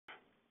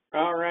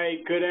All right,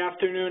 good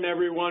afternoon,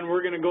 everyone.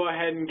 We're going to go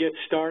ahead and get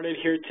started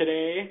here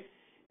today.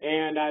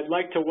 And I'd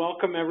like to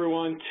welcome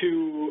everyone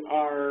to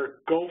our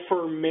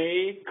Gopher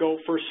May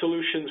Gopher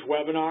Solutions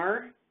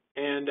webinar.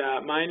 And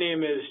my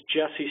name is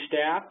Jesse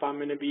Stapp. I'm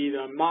going to be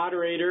the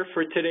moderator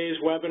for today's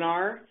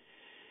webinar.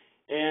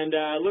 And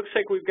it looks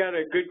like we've got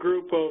a good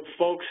group of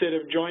folks that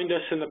have joined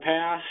us in the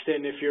past.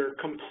 And if you're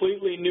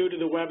completely new to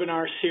the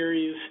webinar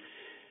series,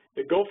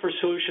 the Gopher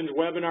Solutions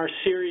webinar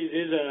series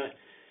is a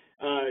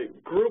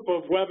group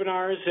of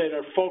webinars that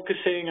are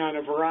focusing on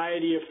a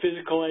variety of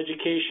physical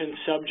education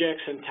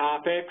subjects and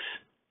topics.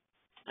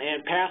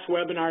 And past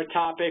webinar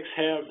topics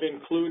have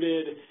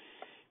included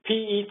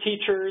PE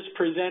teachers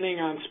presenting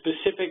on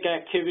specific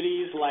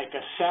activities like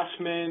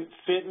assessment,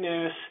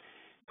 fitness,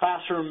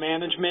 classroom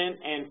management,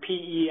 and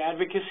PE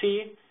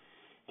advocacy.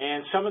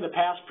 And some of the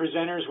past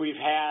presenters we've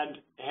had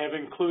have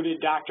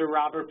included Dr.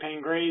 Robert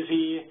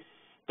Pangrazi,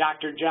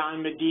 Dr.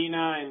 John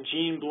Medina, and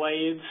Jean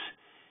Blades.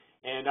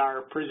 And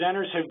our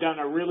presenters have done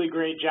a really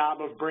great job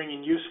of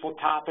bringing useful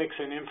topics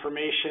and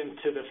information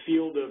to the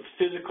field of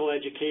physical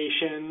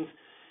education.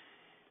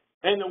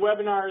 And the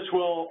webinars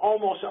will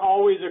almost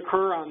always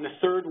occur on the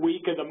third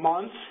week of the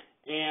month.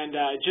 And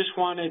just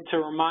wanted to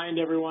remind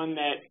everyone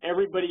that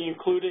everybody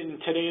included in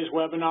today's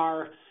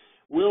webinar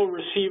will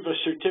receive a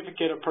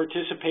certificate of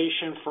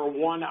participation for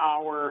 1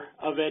 hour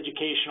of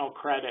educational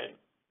credit.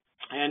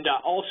 And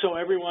also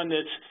everyone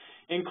that's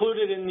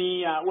included in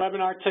the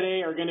webinar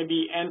today are going to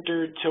be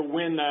entered to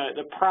win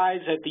the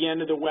prize at the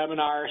end of the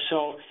webinar.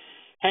 So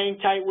hang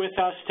tight with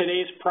us.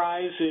 Today's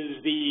prize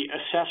is the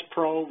Assess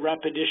Pro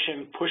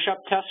Repetition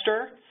Push-Up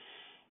Tester.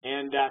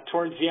 And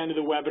towards the end of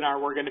the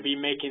webinar, we're going to be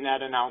making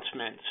that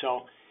announcement.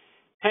 So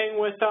hang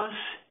with us.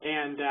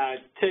 And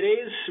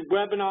today's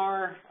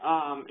webinar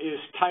is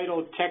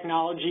titled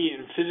Technology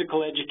in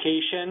Physical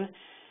Education.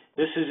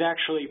 This is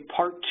actually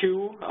part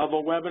 2 of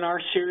a webinar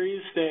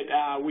series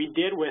that we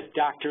did with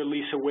Dr.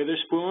 Lisa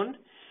Witherspoon.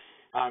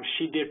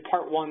 She did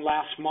part 1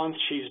 last month.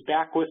 She's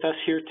back with us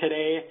here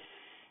today.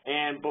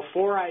 And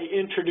before I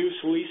introduce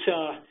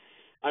Lisa,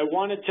 I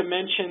wanted to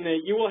mention that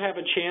you will have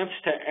a chance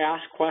to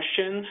ask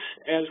questions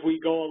as we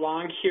go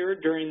along here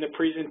during the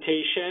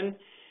presentation.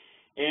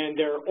 And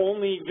they're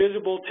only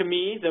visible to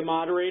me, the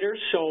moderator,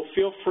 so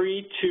feel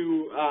free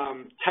to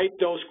type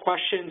those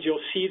questions.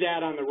 You'll see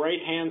that on the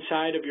right-hand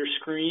side of your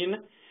screen.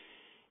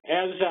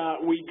 As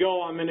we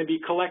go, I'm going to be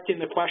collecting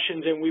the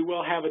questions, and we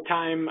will have a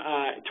time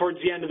towards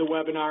the end of the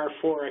webinar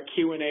for a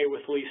Q&A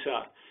with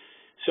Lisa.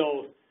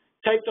 So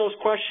type those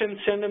questions,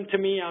 send them to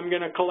me. I'm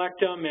going to collect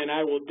them, and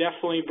I will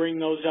definitely bring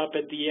those up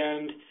at the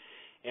end,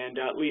 and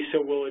Lisa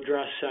will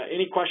address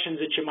any questions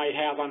that you might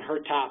have on her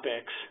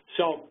topics.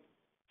 So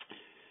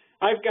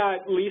I've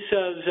got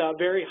Lisa's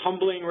very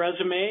humbling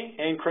resume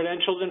and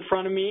credentials in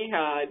front of me,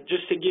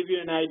 just to give you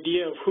an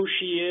idea of who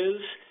she is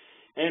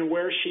and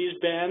where she's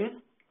been.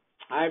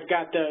 I've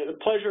got the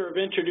pleasure of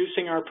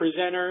introducing our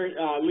presenter.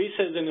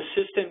 Lisa is an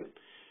assistant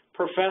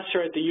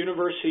professor at the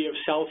University of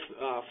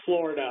South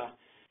Florida,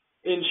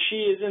 and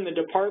she is in the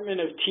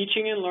Department of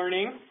Teaching and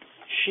Learning.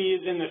 She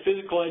is in the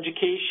physical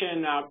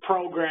education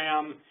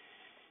program.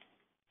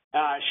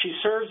 She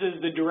serves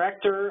as the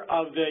director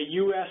of the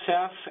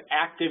USF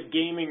Active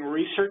Gaming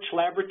Research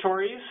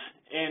Laboratories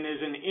and is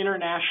an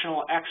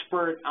international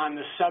expert on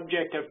the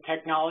subject of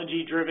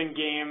technology-driven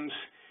games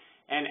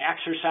and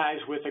exercise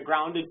with a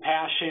grounded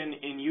passion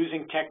in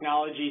using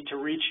technology to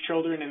reach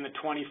children in the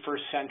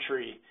 21st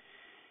century.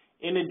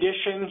 In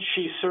addition,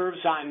 she serves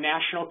on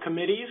national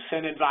committees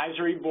and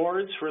advisory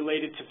boards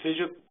related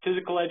to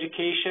physical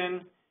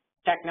education,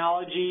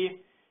 technology,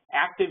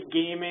 active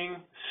gaming,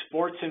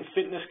 sports and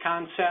fitness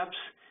concepts.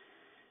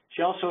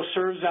 She also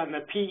serves on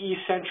the PE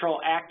Central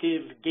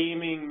Active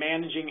Gaming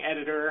Managing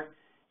Editor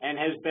and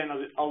has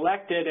been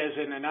elected as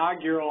an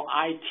inaugural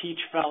iTeach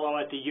Fellow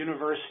at the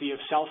University of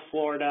South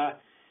Florida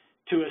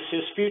to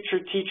assist future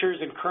teachers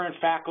and current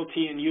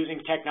faculty in using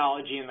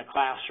technology in the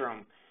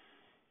classroom.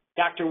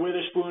 Dr.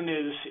 Witherspoon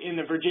is in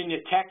the Virginia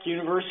Tech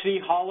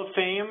University Hall of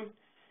Fame,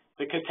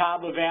 the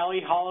Catawba Valley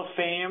Hall of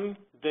Fame,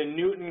 the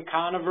Newton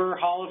Conover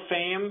Hall of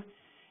Fame,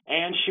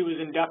 and she was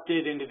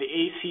inducted into the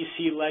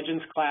ACC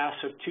Legends Class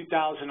of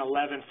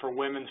 2011 for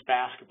women's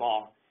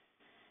basketball.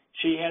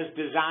 She has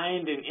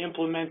designed and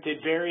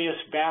implemented various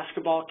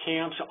basketball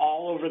camps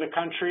all over the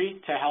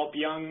country to help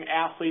young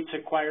athletes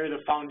acquire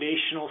the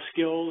foundational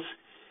skills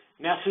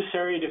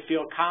necessary to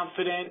feel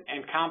confident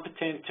and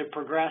competent to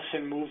progress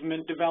in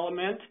movement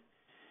development,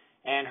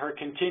 and her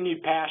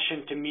continued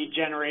passion to meet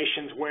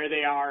generations where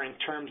they are in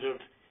terms of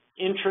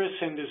interests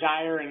and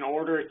desire in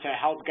order to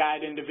help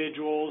guide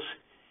individuals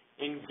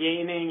in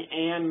gaining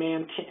and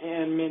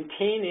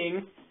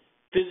maintaining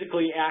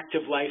physically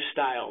active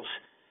lifestyles.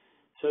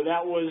 So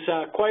that was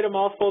quite a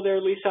mouthful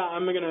there, Lisa.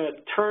 I'm going to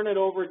turn it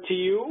over to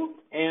you,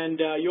 and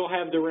you'll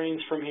have the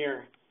reins from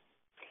here.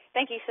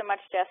 Thank you so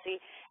much, Jesse.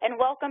 And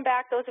welcome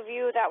back, those of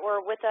you that were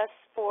with us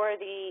for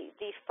the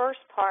first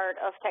part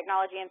of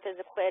technology and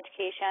physical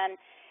education,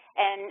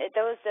 and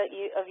those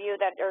of you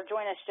that are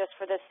joining us just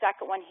for the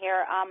second one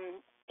here.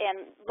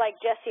 And like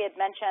Jesse had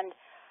mentioned,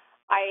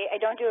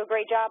 I don't do a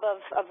great job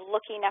of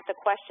looking at the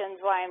questions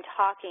while I'm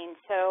talking,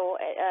 so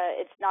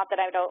it's not that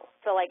I don't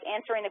feel like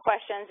answering the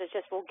questions, it's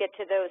just we'll get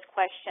to those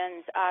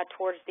questions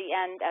towards the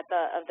end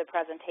of the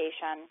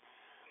presentation.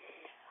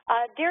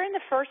 During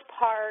the first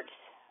part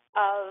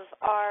of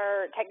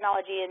our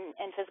technology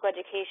and physical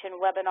education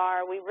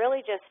webinar, we really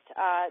just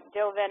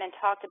dove in and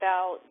talked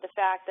about the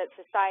fact that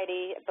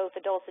society, both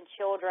adults and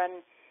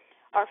children,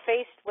 are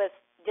faced with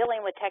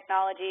dealing with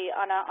technology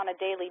on a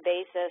daily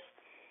basis.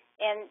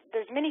 And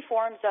there's many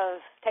forms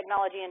of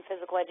technology in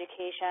physical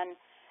education.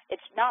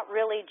 It's not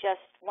really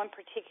just one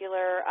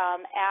particular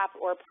app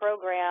or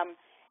program.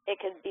 It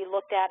could be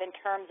looked at in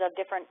terms of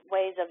different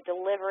ways of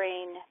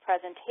delivering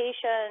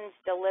presentations,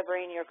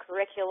 delivering your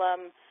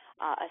curriculum,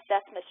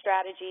 assessment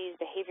strategies,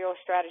 behavioral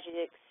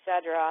strategies, et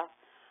cetera.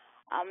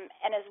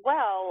 And as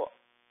well,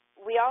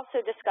 we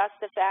also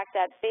discussed the fact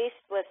that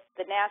based with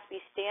the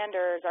NASB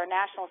standards, our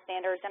national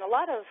standards, and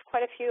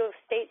quite a few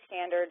state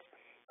standards,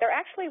 they're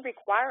actually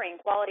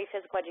requiring quality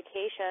physical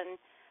education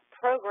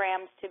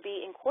programs to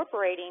be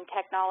incorporating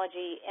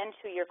technology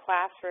into your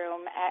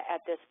classroom at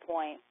this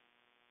point.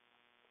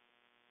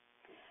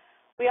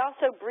 We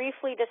also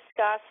briefly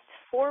discussed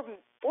four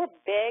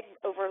big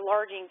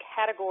overarching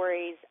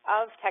categories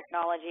of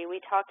technology.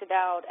 We talked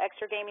about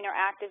exergaming or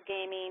active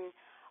gaming.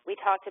 We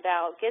talked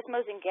about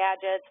gizmos and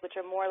gadgets, which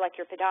are more like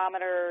your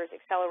pedometers,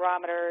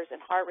 accelerometers,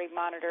 and heart rate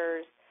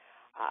monitors.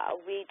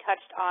 We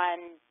touched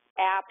on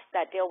apps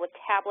that deal with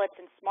tablets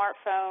and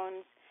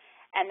smartphones,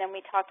 and then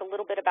we talked a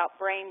little bit about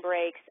brain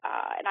breaks,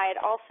 and I had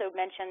also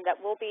mentioned that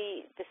we'll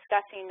be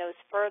discussing those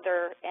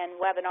further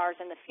in webinars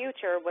in the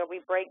future where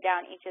we break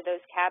down each of those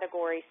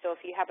categories. So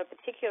if you have a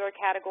particular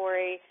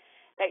category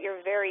that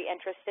you're very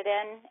interested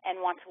in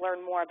and want to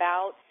learn more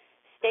about,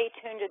 stay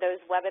tuned to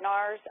those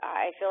webinars.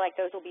 I feel like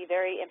those will be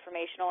very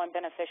informational and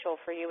beneficial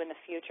for you in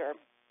the future.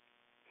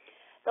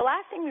 The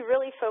last thing we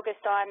really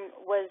focused on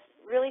was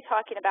really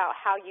talking about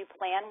how you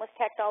plan with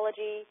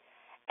technology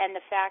and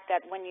the fact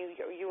that when you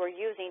are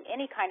using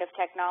any kind of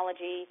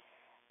technology,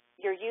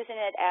 you're using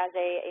it as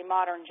a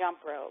modern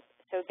jump rope.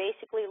 So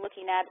basically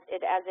looking at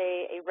it as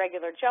a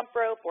regular jump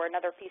rope or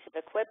another piece of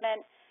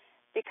equipment,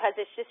 because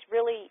it's just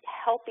really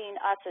helping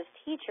us as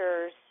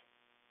teachers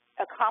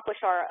accomplish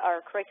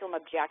our curriculum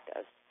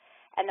objectives.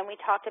 And then we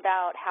talked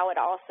about how it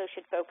also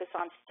should focus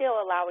on still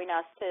allowing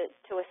us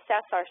to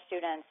assess our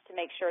students to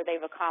make sure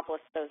they've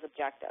accomplished those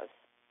objectives.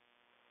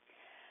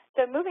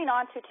 So moving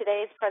on to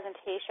today's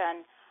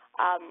presentation,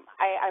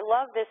 I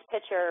love this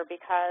picture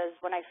because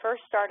when I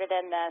first started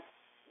in this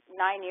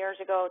 9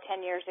 years ago, 10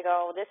 years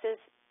ago, this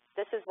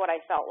is what I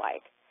felt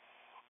like.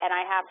 And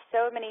I have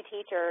so many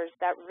teachers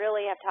that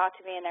really have talked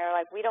to me and they're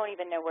like, we don't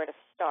even know where to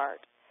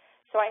start.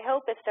 So I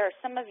hope if there are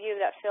some of you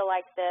that feel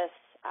like this,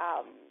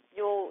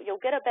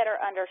 you'll get a better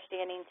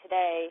understanding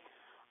today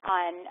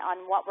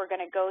on what we're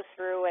going to go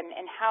through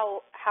and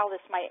how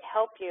this might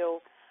help you,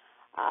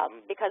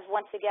 because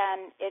once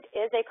again, it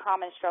is a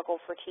common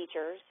struggle for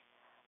teachers.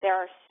 There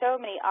are so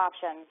many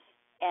options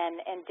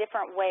and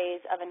different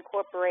ways of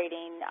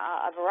incorporating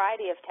a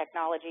variety of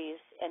technologies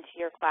into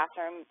your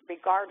classroom,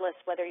 regardless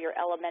whether you're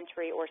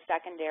elementary or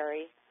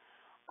secondary.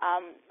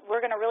 We're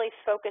going to really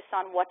focus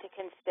on what to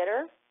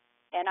consider.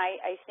 And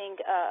I think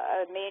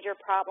a major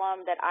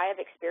problem that I have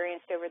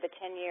experienced over the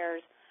 10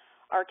 years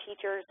are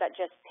teachers that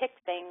just pick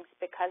things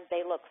because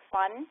they look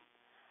fun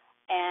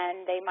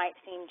and they might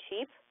seem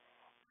cheap,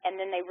 and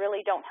then they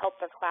really don't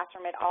help their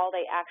classroom at all.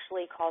 They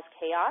actually cause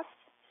chaos.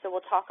 So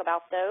we'll talk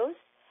about those.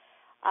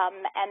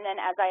 And then,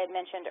 as I had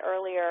mentioned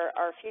earlier,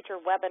 our future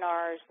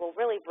webinars will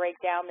really break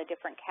down the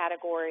different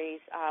categories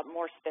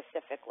more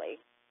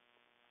specifically.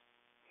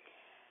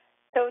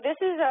 So this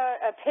is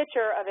a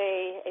picture of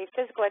a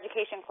physical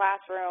education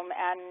classroom,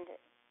 and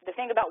the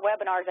thing about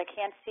webinars, I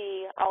can't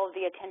see all of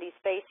the attendees'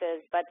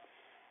 faces, but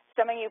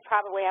some of you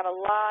probably have a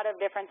lot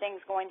of different things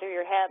going through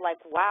your head, like,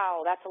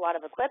 wow, that's a lot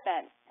of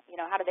equipment. You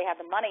know, how do they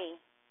have the money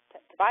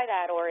to buy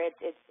that? Or it's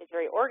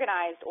very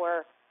organized,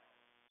 or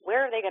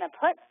where are they going to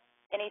put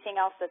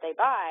anything else that they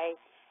buy?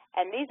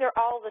 And these are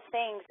all the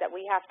things that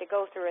we have to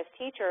go through as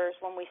teachers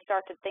when we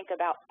start to think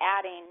about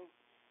adding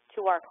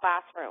to our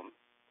classroom.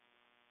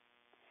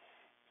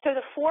 So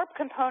the four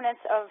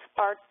components of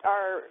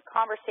our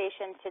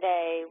conversation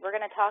today, we're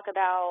going to talk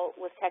about,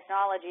 with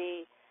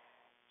technology,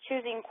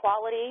 choosing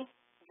quality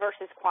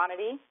versus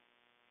quantity.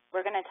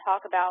 We're going to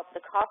talk about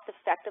the cost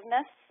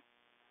effectiveness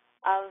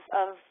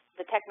of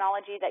the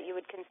technology that you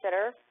would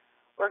consider.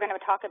 We're going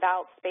to talk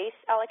about space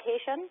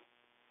allocation,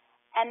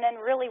 and then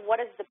really what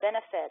is the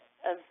benefit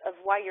of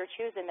why you're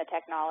choosing the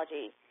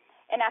technology.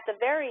 And at the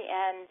very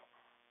end,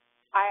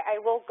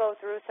 I will go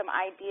through some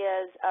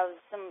ideas of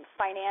some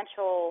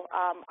financial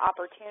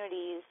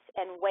opportunities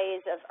and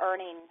ways of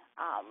earning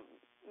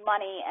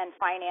money and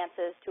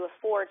finances to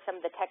afford some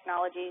of the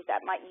technologies that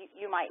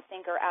you might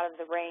think are out of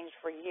the range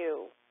for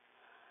you.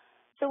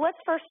 So let's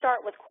first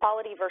start with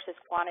quality versus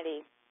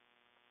quantity.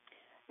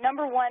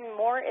 Number one,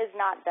 more is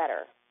not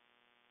better.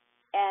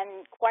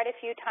 And quite a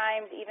few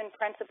times, even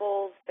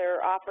principals,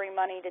 they're offering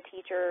money to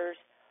teachers,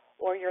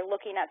 or you're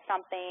looking at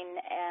something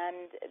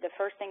and the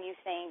first thing you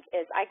think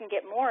is, I can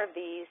get more of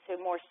these so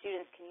more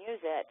students can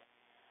use it,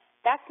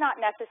 that's not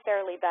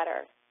necessarily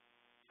better.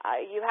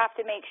 You have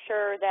to make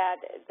sure that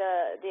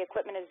the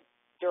equipment is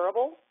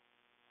durable.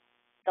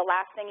 The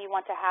last thing you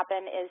want to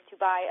happen is to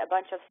buy a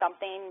bunch of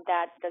something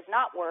that does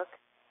not work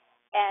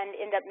and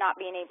end up not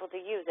being able to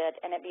use it,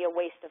 and it be a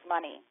waste of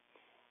money.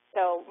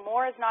 So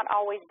more is not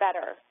always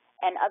better,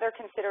 and other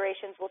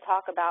considerations we'll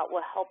talk about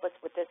will help us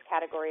with this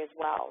category as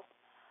well.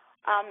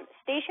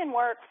 Station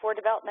work for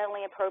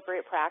developmentally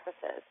appropriate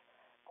practices.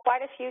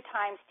 Quite a few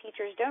times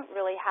teachers don't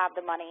really have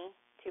the money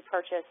to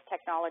purchase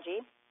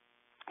technology,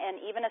 and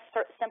even a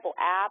simple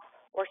app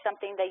or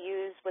something they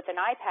use with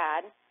an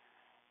iPad,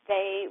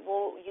 they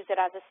will use it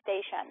as a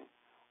station,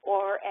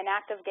 or an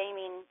active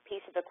gaming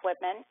piece of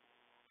equipment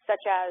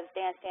such as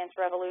Dance Dance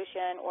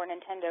Revolution or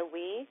Nintendo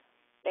Wii.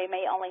 They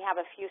may only have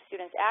a few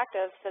students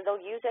active, so they'll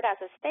use it as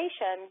a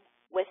station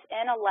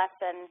within a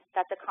lesson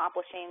that's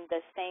accomplishing the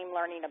same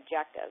learning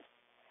objectives.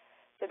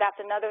 So that's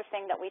another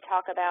thing that we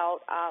talk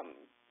about.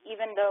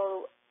 Even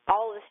though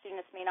all of the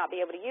students may not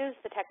be able to use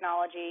the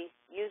technology,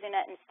 using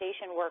it in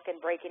station work and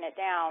breaking it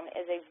down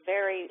is a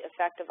very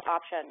effective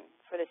option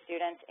for the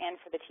students and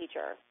for the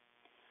teacher.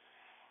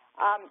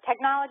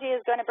 Technology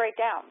is going to break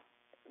down.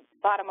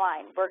 Bottom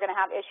line, we're going to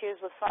have issues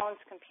with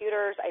phones,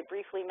 computers. I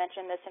briefly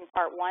mentioned this in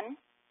part 1.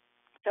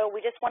 So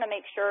we just want to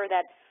make sure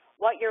that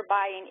what you're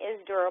buying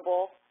is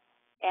durable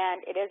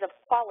and it is of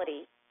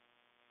quality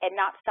and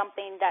not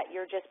something that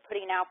you're just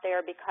putting out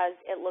there because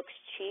it looks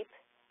cheap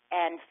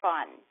and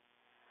fun.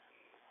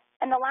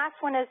 And the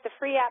last one is the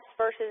free apps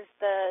versus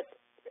the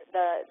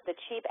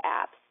cheap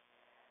apps.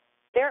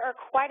 There are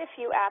quite a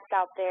few apps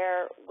out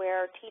there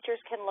where teachers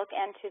can look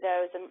into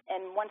those,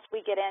 and once we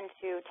get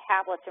into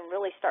tablets and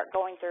really start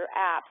going through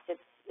apps,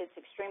 it's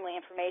extremely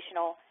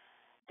informational.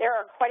 There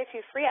are quite a few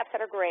free apps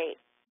that are great,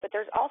 but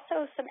there's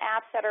also some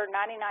apps that are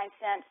 99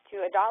 cents to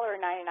 $1.99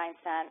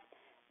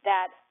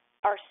 that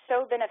are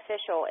so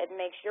beneficial. It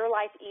makes your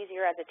life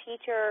easier as a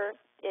teacher.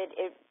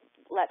 It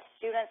lets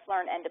students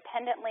learn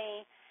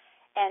independently,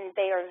 and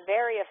they are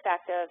very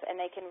effective, and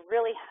they can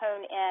really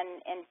hone in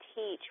and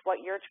teach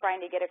what you're trying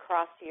to get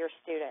across to your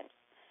students.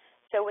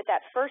 So with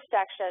that first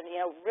section,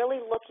 really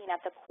looking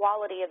at the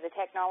quality of the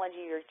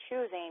technology you're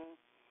choosing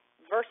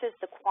versus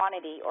the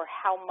quantity or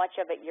how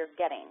much of it you're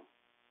getting.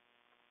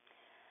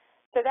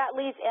 So that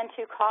leads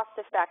into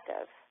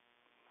cost-effective.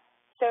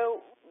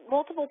 So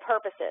multiple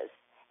purposes.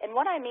 And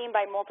what I mean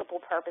by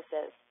multiple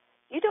purposes,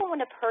 you don't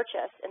want to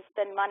purchase and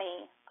spend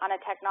money on a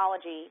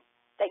technology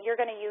that you're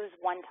going to use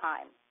one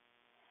time.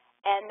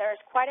 And there's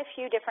quite a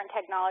few different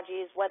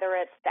technologies, whether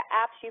it's the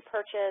apps you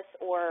purchase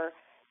or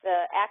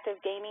the active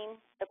gaming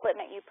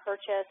equipment you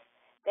purchase,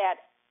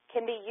 that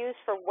can be used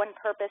for one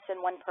purpose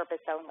and one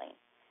purpose only.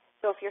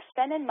 So if you're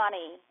spending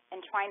money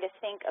and trying to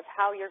think of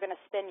how you're going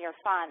to spend your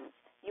funds,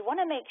 you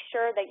want to make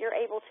sure that you're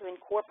able to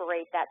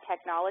incorporate that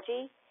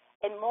technology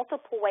in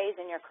multiple ways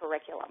in your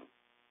curriculum.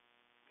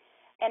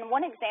 And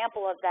one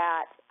example of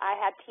that, I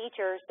had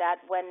teachers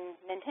that when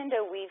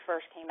Nintendo Wii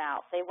first came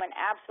out, they went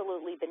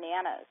absolutely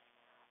bananas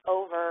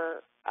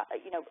over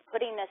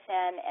putting this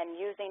in and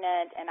using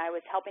it, and I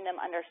was helping them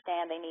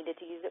understand they needed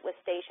to use it with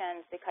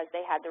stations because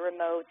they had the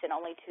remotes and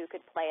only 2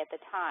 could play at the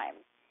time.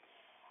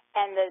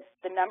 And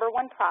the number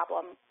one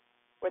problem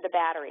were the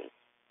batteries.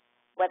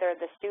 Whether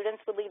the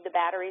students would leave the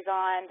batteries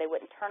on, they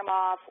wouldn't turn them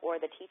off,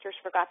 or the teachers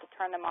forgot to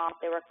turn them off,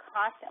 they were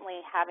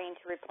constantly having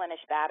to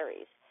replenish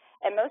batteries.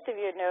 And most of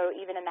you know,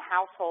 even in the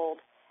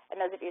household, and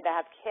those of you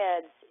that have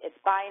kids, it's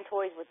buying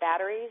toys with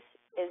batteries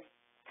is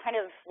kind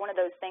of one of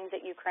those things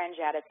that you cringe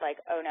at. It's like,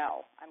 oh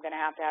no, I'm going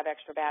to have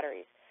extra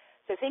batteries.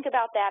 So think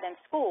about that in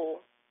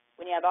school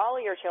when you have all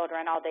of your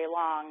children all day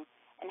long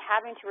and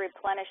having to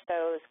replenish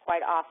those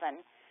quite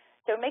often.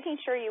 So making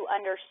sure you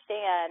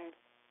understand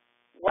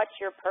what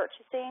you're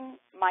purchasing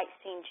might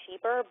seem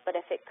cheaper, but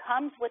if it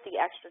comes with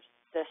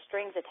the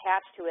strings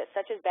attached to it,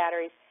 such as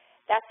batteries,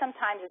 that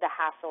sometimes is a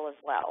hassle as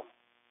well.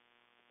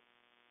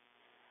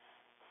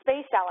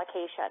 Space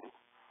allocation.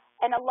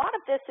 And a lot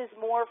of this is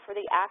more for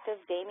the active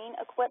gaming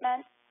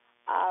equipment.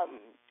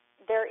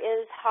 There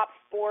is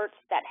HopSports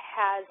that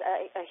has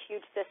a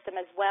huge system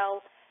as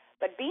well,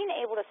 but being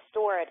able to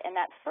store it, in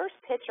that first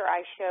picture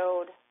I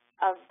showed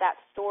of that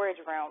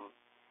storage room,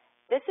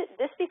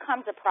 this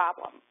becomes a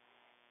problem.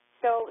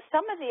 So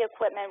some of the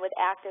equipment with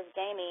active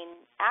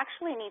gaming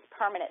actually needs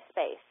permanent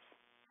space.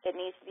 It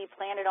needs to be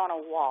planted on a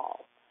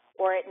wall,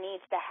 or it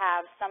needs to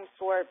have some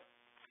sort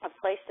of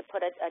place to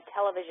put a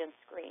television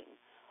screen,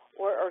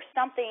 or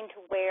something to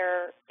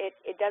where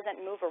it doesn't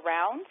move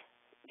around.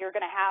 You're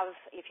going to have,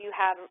 if you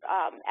have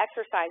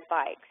exercise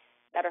bikes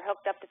that are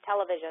hooked up to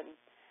televisions,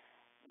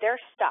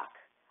 they're stuck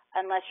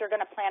unless you're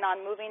going to plan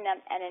on moving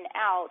them in and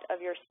out of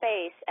your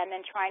space and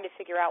then trying to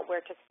figure out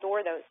where to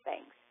store those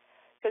things.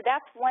 So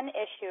that's one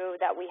issue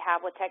that we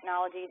have with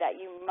technology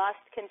that you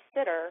must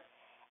consider,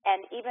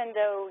 and even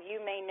though you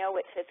may know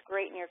it fits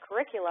great in your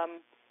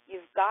curriculum,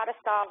 you've got to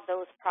solve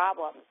those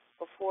problems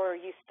before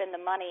you spend the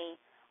money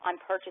on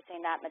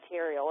purchasing that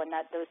material and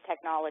those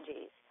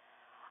technologies.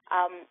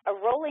 A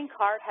rolling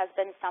cart has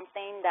been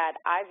something that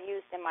I've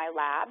used in my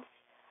labs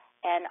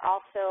and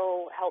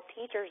also help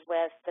teachers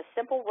with. The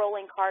simple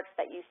rolling carts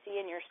that you see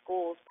in your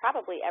schools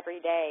probably every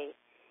day.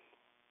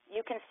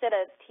 You can sit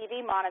a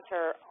TV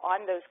monitor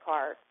on those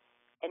carts,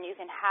 and you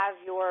can have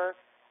your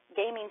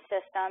gaming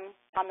system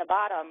on the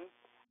bottom,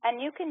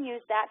 and you can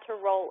use that to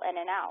roll in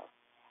and out.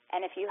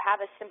 And if you have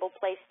a simple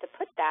place to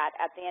put that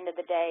at the end of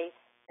the day,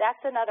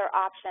 that's another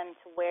option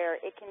to where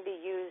it can be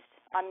used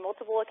on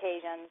multiple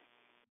occasions,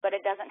 but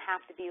it doesn't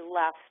have to be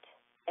left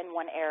in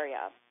one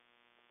area.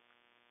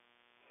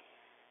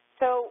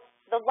 So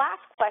the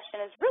last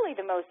question is really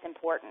the most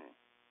important.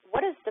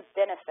 What is the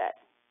benefit?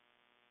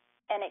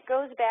 And it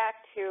goes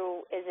back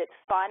to, is it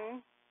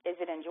fun? Is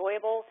it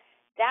enjoyable?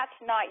 That's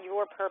not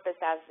your purpose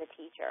as the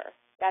teacher.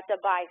 That's a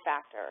buy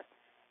factor.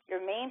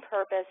 Your main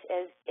purpose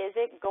is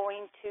it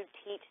going to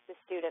teach the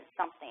student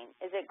something?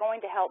 Is it going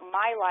to help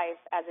my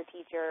life as a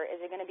teacher? Is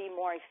it going to be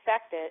more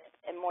effective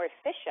and more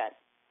efficient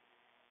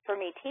for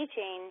me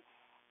teaching?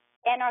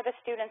 And are the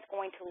students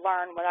going to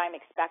learn what I'm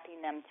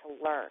expecting them to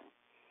learn?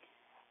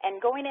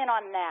 And going in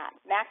on that,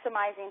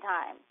 maximizing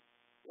time.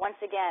 Once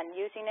again,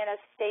 using it as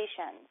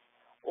stations,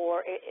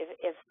 or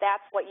if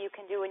that's what you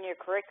can do in your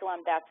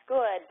curriculum, that's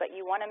good, but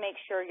you want to make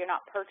sure you're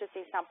not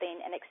purchasing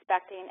something and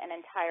expecting an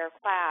entire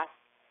class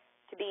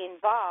to be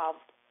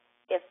involved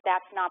if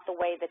that's not the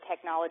way the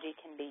technology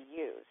can be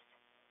used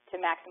to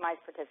maximize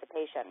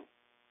participation.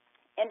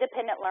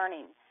 Independent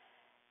learning.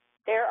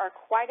 There are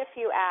quite a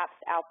few apps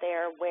out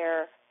there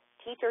where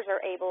teachers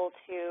are able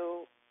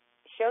to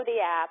show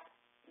the app,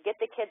 get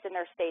the kids in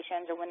their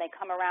stations, or when they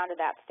come around to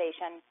that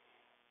station,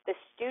 the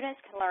students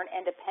can learn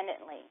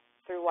independently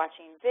through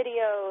watching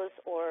videos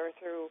or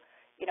through,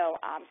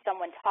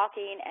 someone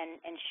talking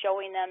and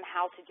showing them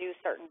how to do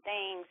certain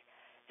things.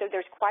 So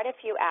there's quite a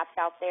few apps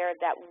out there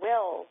that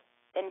will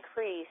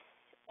increase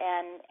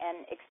and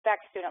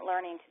expect student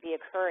learning to be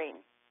occurring.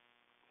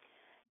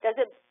 Does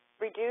it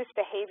reduce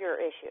behavior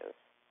issues?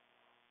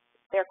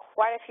 There are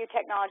quite a few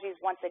technologies,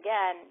 once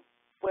again,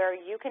 where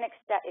you can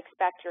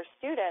expect your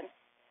students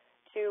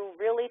to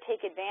really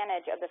take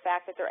advantage of the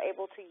fact that they're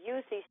able to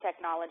use these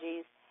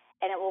technologies,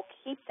 and it will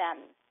keep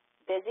them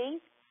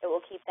busy, it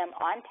will keep them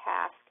on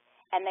task,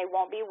 and they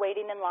won't be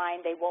waiting in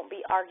line, they won't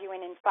be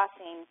arguing and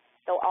fussing,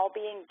 they'll all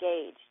be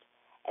engaged.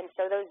 And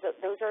so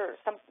those are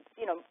some,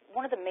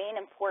 one of the main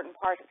important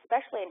parts,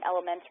 especially in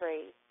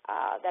elementary,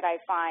 that I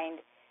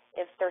find.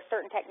 If there are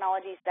certain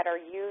technologies that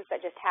are used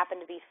that just happen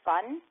to be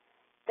fun,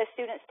 the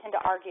students tend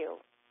to argue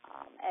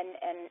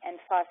and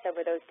fuss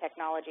over those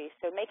technologies.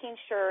 So making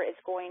sure it's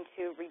going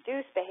to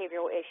reduce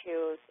behavioral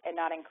issues and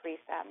not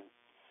increase them.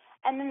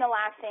 And then the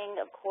last thing,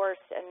 of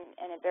course,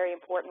 and very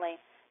importantly,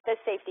 the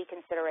safety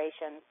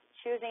considerations.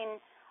 Choosing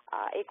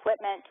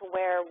equipment to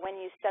where when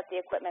you set the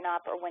equipment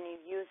up or when you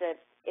use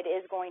it, it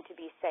is going to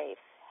be safe.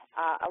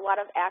 A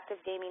lot of active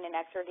gaming and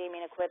extra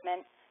gaming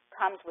equipment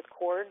comes with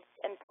cords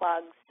and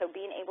plugs, so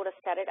being able to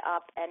set it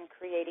up and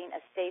creating a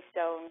safe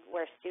zone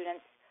where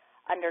students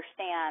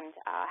understand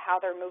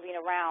how they're moving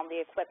around the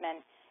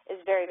equipment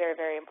is very, very,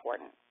 very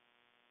important.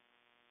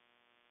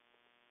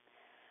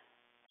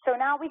 So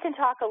now we can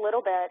talk a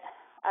little bit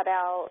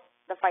about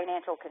the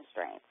financial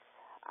constraints.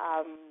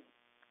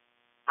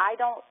 I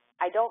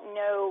don't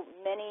know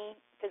many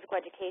physical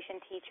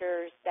education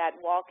teachers that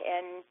walk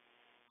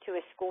into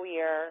a school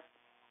year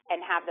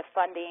and have the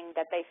funding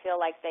that they feel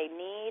like they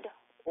need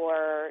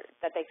or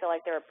that they feel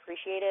like they're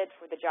appreciated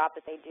for the job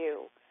that they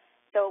do.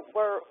 So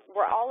we're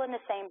all in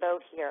the same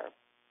boat here.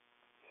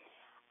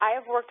 I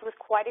have worked with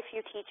quite a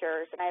few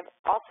teachers, and I've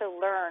also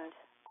learned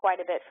quite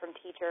a bit from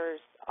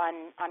teachers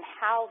on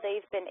how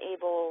they've been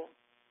able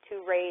to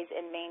raise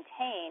and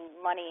maintain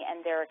money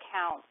in their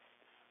accounts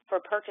for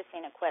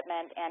purchasing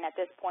equipment, and at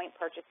this point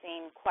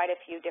purchasing quite a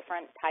few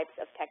different types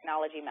of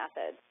technology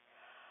methods.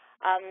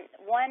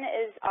 One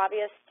is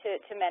obvious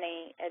to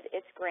many,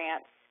 it's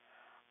grants.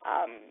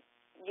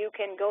 You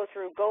can go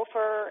through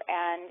Gopher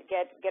and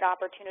get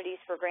opportunities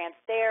for grants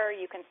there.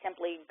 You can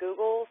simply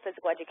Google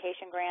Physical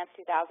Education Grants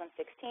 2016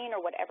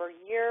 or whatever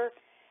year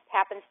it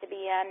happens to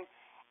be in,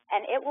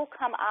 and it will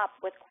come up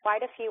with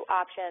quite a few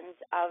options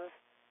of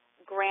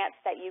grants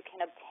that you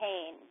can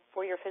obtain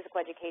for your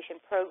physical education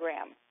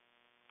program.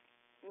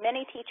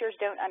 Many teachers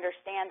don't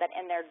understand that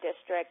in their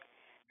district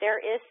there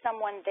is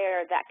someone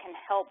there that can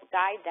help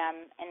guide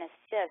them and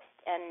assist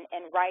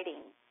in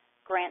writing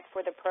grants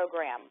for the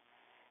program.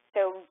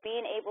 So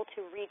being able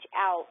to reach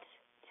out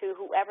to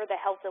whoever the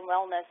health and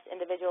wellness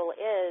individual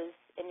is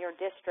in your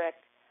district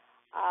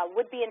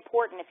would be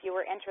important if you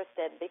were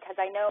interested, because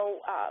I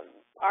know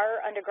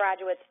our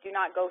undergraduates do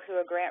not go through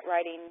a grant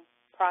writing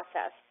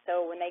process.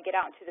 So when they get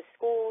out into the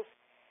schools,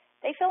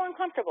 they feel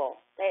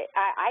uncomfortable.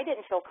 I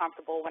didn't feel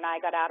comfortable when I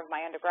got out of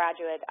my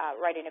undergraduate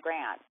writing a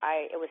grant.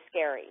 It was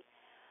scary.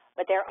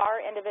 But there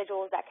are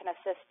individuals that can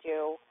assist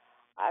you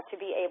to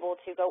be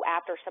able to go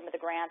after some of the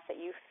grants that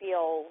you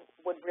feel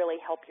would really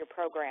help your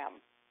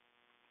program.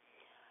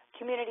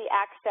 Community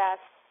access,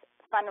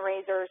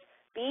 fundraisers,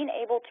 being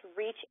able to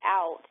reach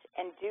out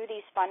and do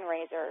these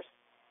fundraisers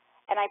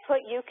And I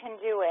put "you can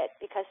do it"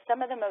 because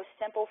some of the most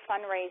simple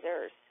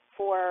fundraisers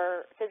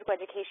for physical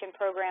education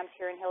programs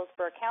here in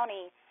Hillsborough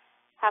County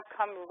have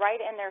come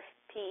right in their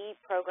PE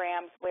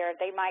programs, where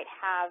they might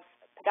have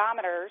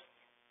pedometers,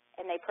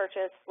 and they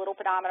purchase little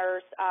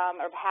pedometers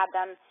or have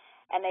them,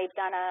 and they've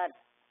done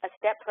a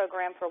step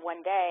program for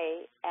one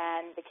day,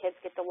 and the kids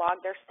get to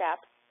log their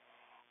steps,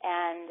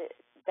 and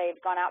they've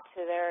gone out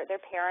to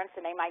their parents,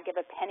 and they might give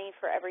a penny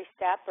for every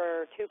step,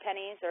 or 2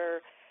 pennies,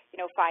 or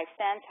 5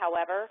 cents,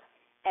 however,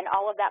 and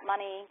all of that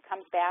money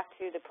comes back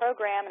to the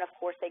program, and of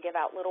course they give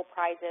out little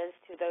prizes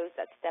to those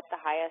that step the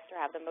highest or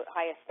have the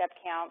highest step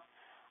count.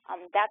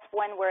 That's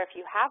one where if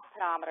you have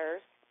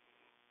pedometers,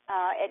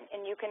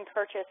 and you can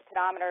purchase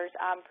pedometers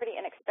pretty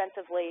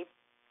inexpensively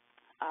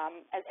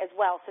as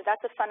well. So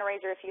that's a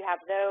fundraiser if you have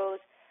those.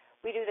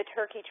 We do the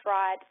turkey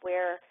trot,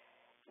 where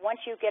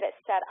once you get it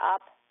set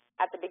up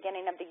at the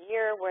beginning of the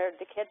year, where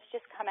the kids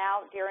just come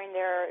out during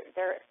their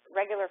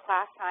regular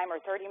class time, or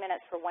 30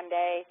 minutes for one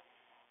day,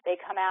 they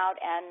come out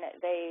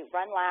and they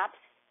run laps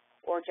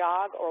or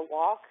jog or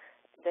walk,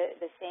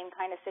 the same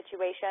kind of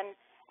situation,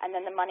 and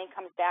then the money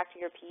comes back to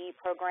your PE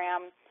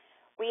program.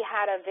 We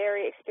had a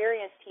very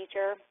experienced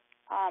teacher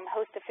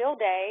host a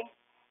field day,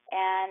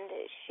 and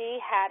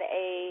she had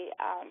a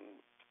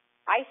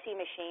icy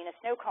machine, a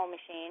snow cone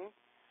machine,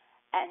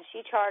 and she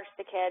charged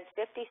the kids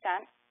 50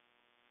 cents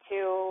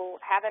to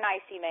have an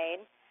icy made,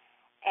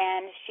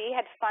 and she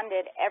had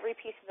funded every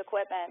piece of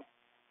equipment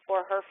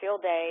for her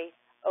field day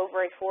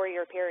over a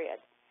 4-year period.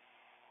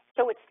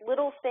 So it's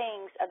little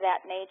things of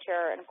that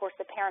nature, and of course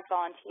the parents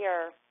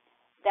volunteer,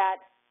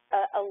 that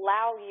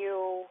allow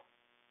you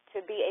to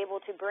be able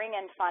to bring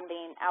in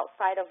funding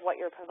outside of what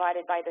you're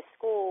provided by the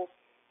school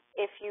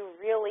if you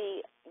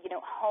really,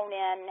 hone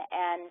in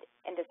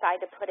and decide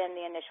to put in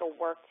the initial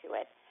work to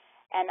it.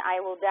 And I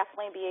will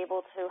definitely be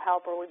able to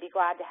help, or would be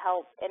glad to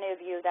help any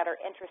of you that are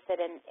interested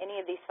in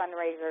any of these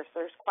fundraisers.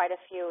 There's quite a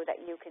few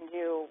that you can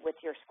do with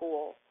your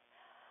school.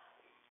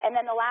 And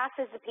then the last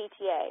is the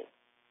PTA.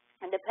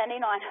 And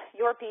depending on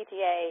your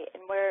PTA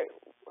and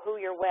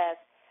who you're with,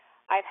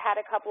 I've had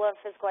a couple of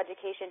physical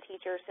education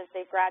teachers since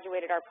they've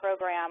graduated our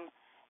program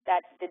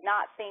that did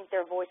not think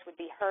their voice would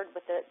be heard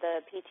with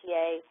the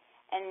PTA,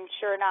 and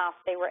sure enough,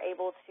 they were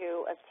able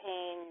to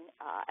obtain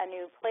a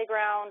new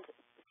playground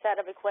set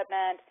of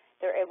equipment.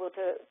 They're able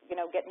to,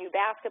 get new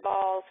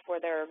basketballs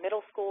for their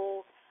middle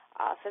school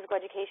physical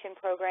education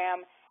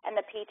program, and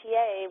the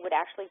PTA would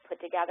actually put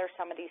together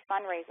some of these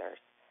fundraisers.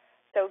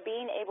 So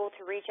being able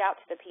to reach out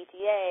to the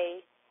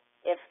PTA,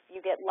 if you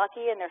get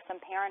lucky and there's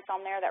some parents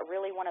on there that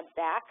really want to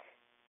back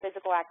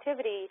physical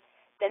activity,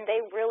 then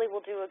they really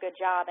will do a good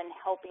job in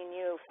helping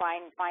you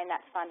find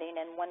that funding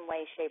in one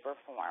way, shape, or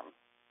form.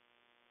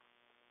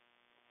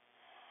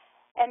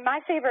 And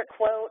my favorite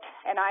quote,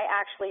 and I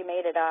actually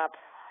made it up,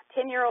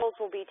 10-year-olds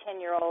will be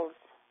 10-year-olds.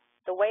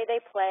 The way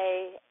they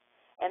play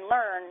and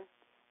learn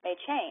may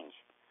change.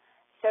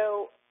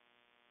 So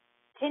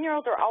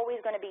 10-year-olds are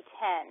always going to be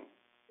 10,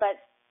 but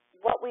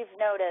what we've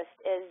noticed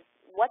is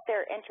what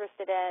they're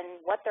interested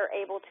in, what they're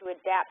able to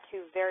adapt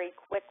to very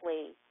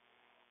quickly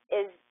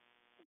is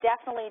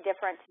definitely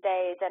different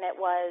today than it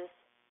was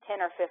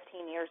 10 or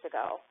 15 years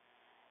ago.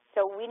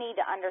 So we need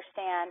to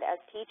understand as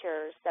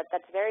teachers that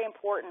that's very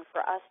important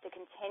for us to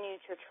continue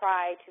to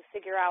try to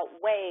figure out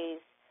ways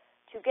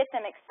to get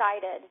them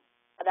excited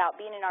about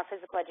being in our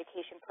physical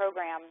education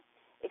program,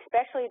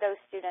 especially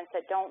those students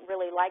that don't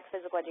really like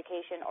physical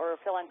education or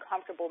feel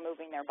uncomfortable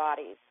moving their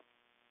bodies.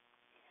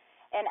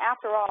 And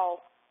after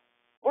all,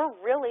 we're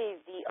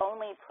really the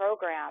only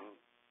program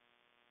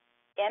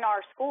in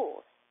our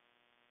schools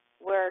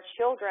where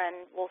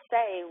children will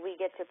say we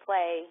get to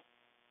play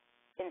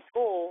in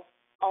school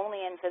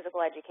only in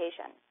physical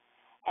education.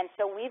 And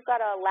so we've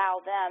got to allow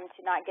them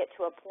to not get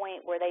to a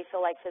point where they feel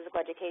like physical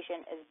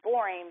education is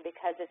boring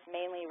because it's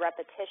mainly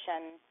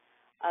repetition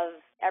of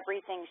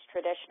everything's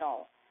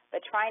traditional,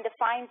 but trying to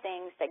find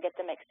things that get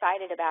them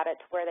excited about it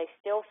to where they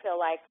still feel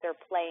like they're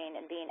playing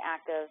and being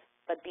active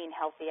but being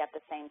healthy at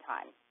the same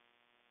time.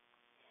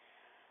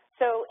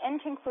 So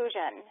in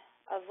conclusion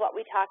of what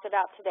we talked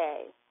about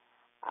today,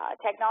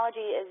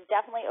 technology is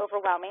definitely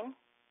overwhelming.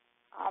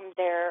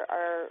 There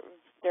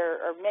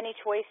are many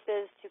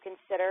choices to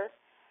consider,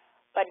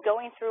 but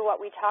going through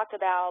what we talked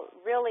about,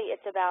 really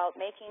it's about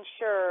making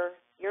sure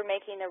you're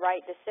making the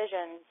right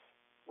decisions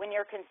when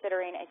you're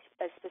considering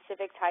a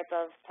specific type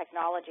of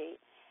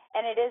technology.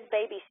 And it is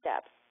baby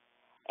steps.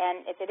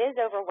 And if it is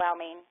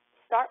overwhelming,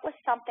 start with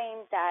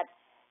something that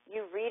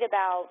you read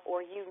about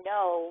or you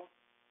know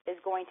is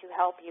going to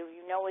help you,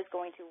 you know is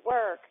going to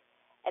work,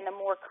 and the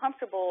more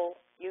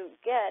comfortable you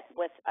get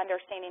with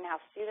understanding how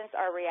students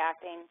are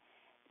reacting,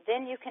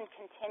 then you can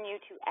continue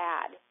to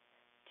add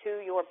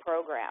to your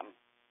program.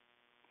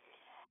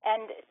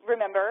 And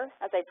remember,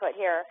 as I put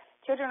here,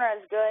 children are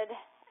as good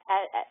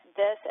at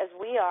this as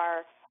we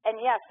are,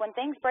 and yes, when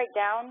things break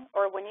down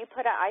or when you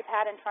put an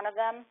iPad in front of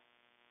them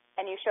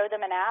and you show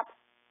them an app,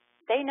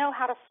 they know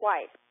how to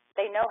swipe,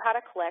 they know how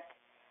to click,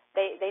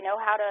 they know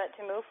how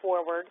to move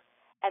forward,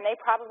 and they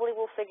probably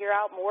will figure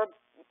out more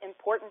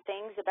important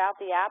things about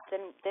the app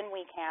than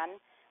we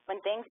can. When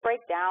things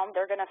break down,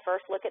 they're going to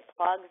first look at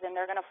plugs and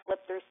they're going to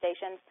flip through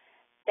stations.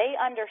 They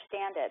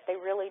understand it. They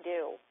really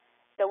do.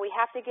 So we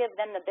have to give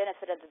them the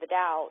benefit of the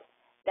doubt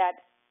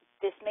that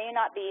this may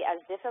not be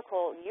as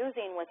difficult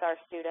using with our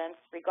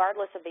students,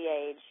 regardless of the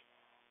age,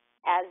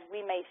 as we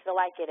may feel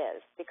like it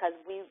is, because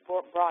we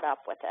were brought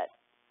up with it.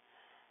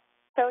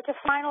 So to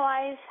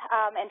finalize,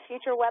 in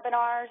future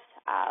webinars,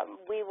 I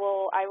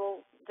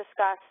will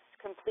discuss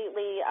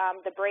completely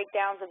the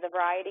breakdowns of the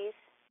varieties.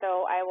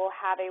 So I will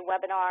have a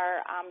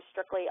webinar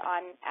strictly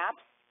on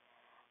apps,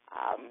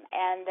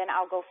 and then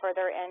I'll go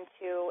further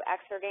into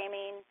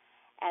Exergaming,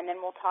 and then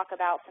we'll talk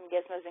about some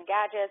gizmos and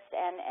gadgets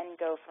and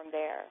go from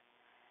there.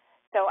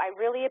 So I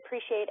really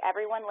appreciate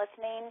everyone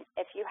listening.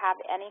 If you have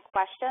any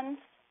questions,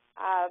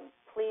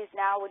 please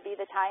now would be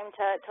the time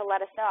to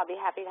let us know. I'll be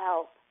happy to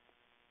help.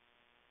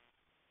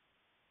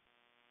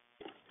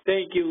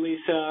 Thank you,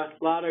 Lisa.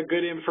 A lot of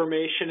good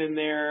information in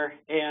there.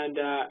 And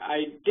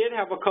I did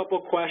have a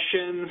couple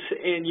questions,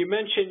 and you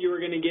mentioned you were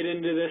going to get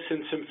into this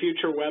in some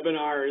future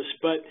webinars,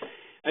 but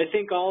I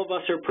think all of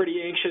us are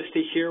pretty anxious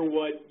to hear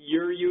what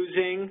you're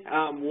using,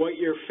 what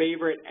your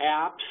favorite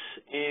apps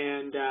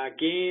and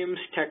games,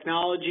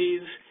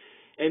 technologies,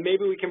 and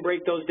maybe we can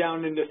break those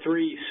down into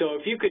three. So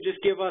if you could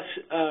just give us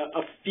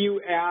a few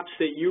apps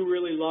that you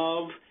really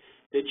love,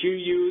 that you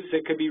use,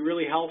 that could be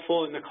really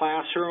helpful in the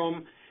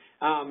classroom.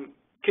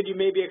 Could you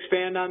maybe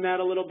expand on that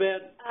a little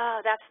bit?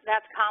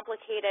 That's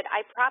complicated.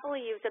 I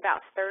probably use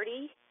about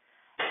 30.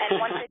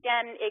 And once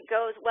again, it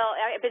goes, well,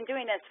 I've been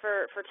doing this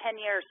for 10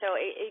 years, so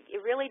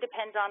it really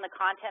depends on the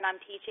content I'm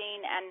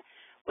teaching. And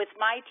with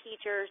my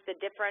teachers, the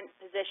different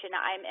position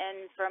I'm in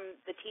from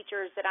the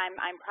teachers that I'm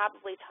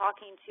probably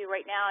talking to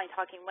right now and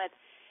talking with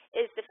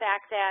is the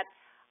fact that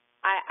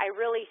I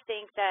really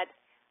think that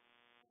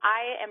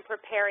I am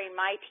preparing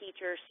my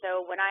teachers.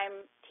 So when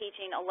I'm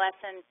teaching a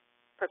lesson,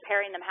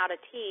 preparing them how to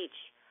teach,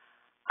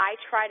 I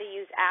try to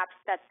use apps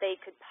that they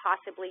could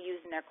possibly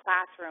use in their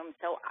classroom.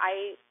 So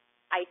I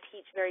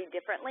teach very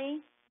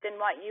differently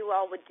than what you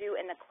all would do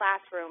in the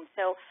classroom.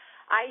 So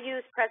I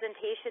use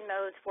presentation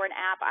modes for an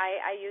app.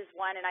 I use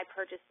one, and I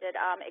purchased it,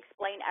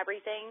 Explain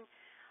Everything.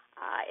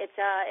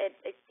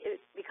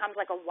 It becomes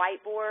like a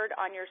whiteboard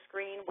on your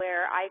screen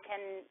where I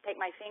can take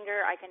my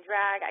finger, I can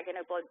drag, I can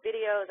upload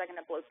videos, I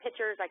can upload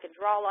pictures, I can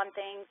draw on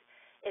things.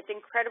 It's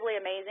incredibly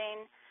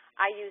amazing.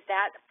 I use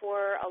that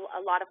for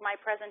a lot of my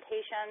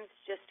presentations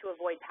just to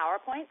avoid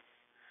PowerPoints.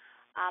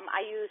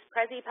 I use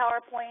Prezi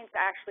PowerPoints.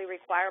 I actually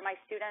require my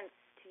students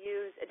to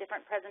use a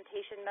different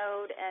presentation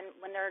mode and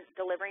when they're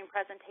delivering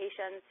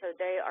presentations, so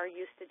they are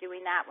used to doing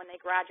that when they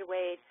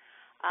graduate.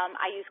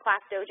 I use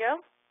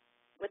ClassDojo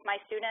with my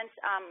students.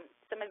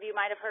 Some of you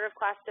might have heard of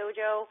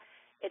ClassDojo.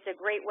 It's a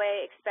great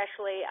way,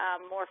 especially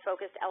more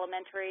focused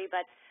elementary,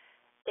 but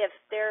if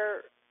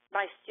they're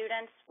my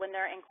students, when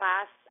they're in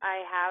class,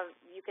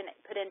 you can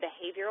put in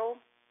behavioral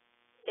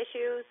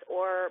issues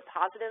or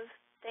positive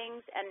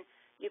things, and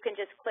you can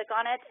just click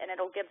on it, and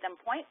it'll give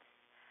them points.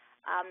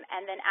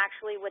 And then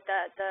actually with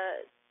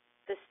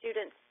the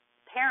students'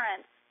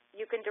 parents,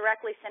 you can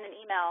directly send an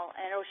email,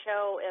 and it'll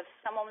show if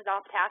someone was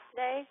off task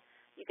today,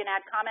 you can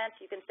add comments,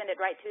 you can send it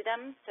right to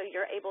them, so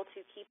you're able to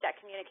keep that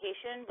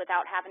communication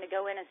without having to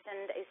go in and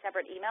send a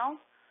separate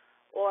email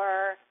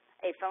or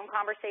a phone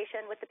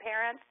conversation with the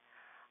parents.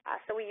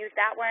 So we use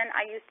that one.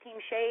 I use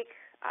TeamShake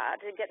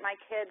to get my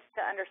kids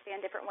to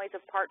understand different ways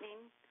of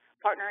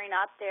partnering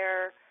up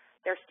their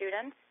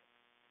students.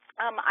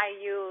 I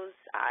use,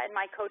 in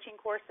my coaching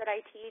course that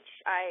I teach,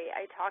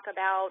 I talk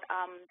about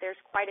there's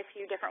quite a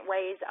few different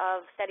ways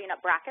of setting up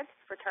brackets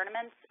for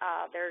tournaments.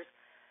 There's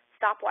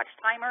stopwatch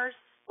timers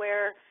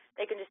where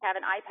they can just have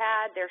an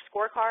iPad. There's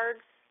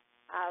scorecards.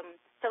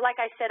 So like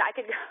I said, I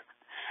could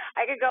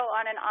go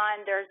on and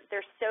on.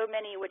 There's so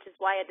many, which is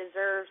why it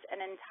deserves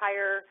an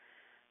entire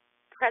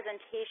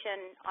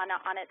presentation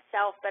on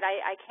itself, but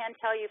I can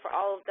tell you for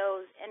all of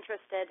those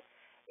interested,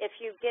 if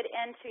you get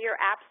into your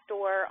app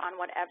store on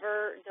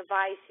whatever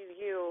device you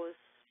use,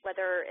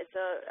 whether it's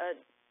a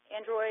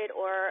Android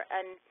or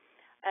an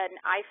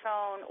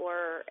iPhone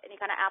or any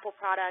kind of Apple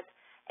product,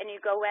 and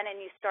you go in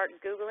and you start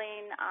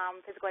Googling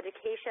physical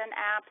education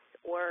apps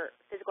or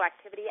physical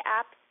activity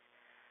apps.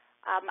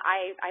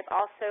 I've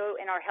also,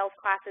 in our health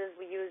classes,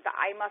 we use the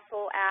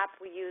iMuscle app.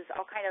 We use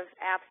all kind of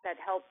apps that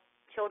help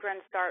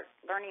children start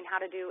learning how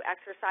to do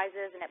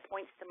exercises, and it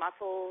points to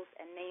muscles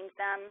and names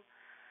them.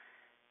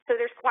 So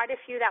there's quite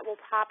a few that will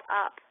pop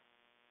up,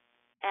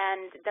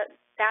 and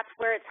that's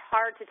where it's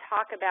hard to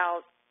talk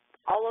about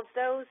all of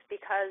those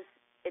because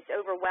it's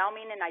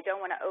overwhelming, and I don't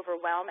want to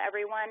overwhelm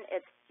everyone.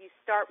 You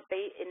start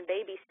in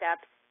baby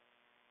steps,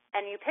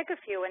 and you pick a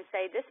few and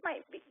say, this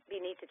might be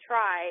neat to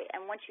try,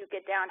 and once you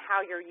get down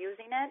how you're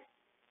using it,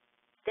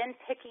 then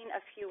picking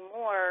a few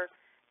more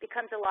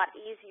becomes a lot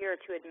easier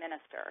to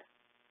administer.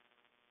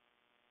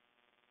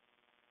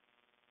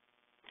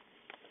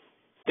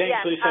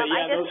 Thanks, Lisa.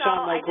 Yeah, those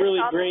sound like really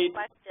great.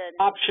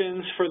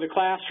 options for the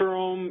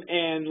classroom,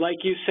 and like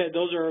you said,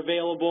 those are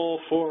available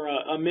for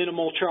a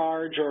minimal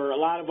charge, or a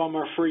lot of them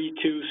are free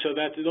too, so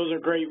those are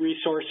great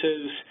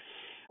resources.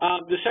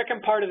 The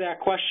second part of that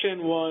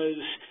question was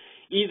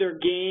either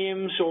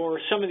games or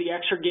some of the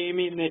extra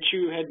gaming that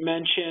you had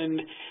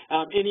mentioned.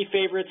 Any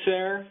favorites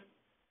there?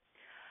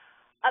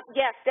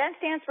 Yes,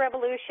 Dance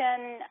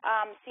Revolution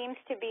seems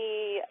to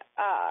be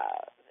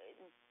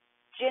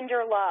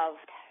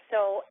gender-loved.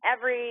 So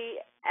every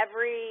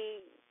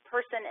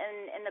person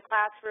in the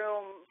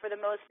classroom, for the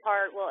most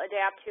part, will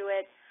adapt to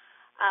it.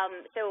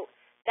 So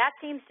that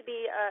seems to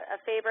be a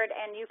favorite,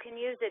 and you can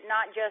use it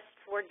not just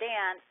for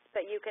dance,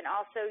 but you can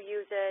also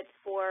use it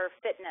for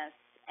fitness.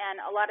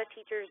 And a lot of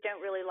teachers don't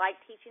really like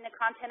teaching the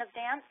content of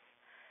dance,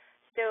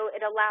 so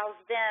it allows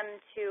them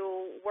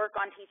to work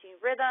on teaching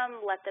rhythm,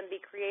 let them be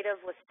creative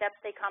with steps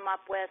they come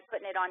up with,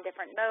 putting it on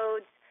different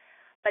modes.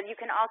 But you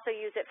can also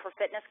use it for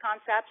fitness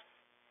concepts.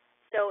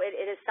 So it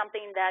is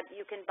something that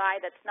you can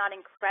buy that's not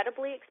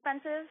incredibly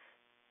expensive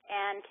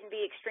and can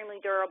be extremely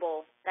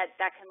durable, that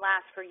can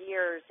last for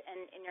years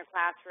in your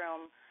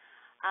classroom.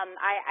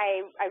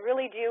 I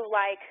really do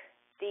like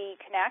the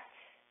Kinect,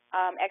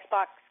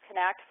 Xbox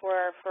Kinect,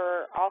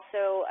 for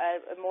also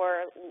a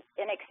more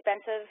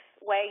inexpensive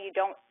way. You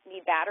don't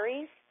need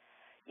batteries.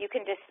 You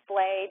can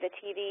display the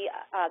TV,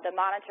 the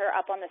monitor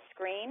up on the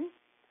screen,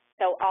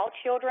 so all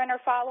children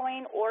are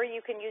following, or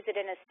you can use it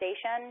in a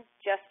station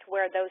just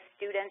where those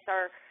students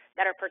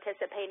that are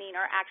participating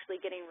are actually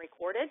getting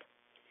recorded.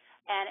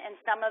 And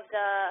some of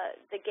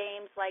the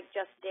games like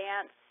Just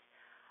Dance,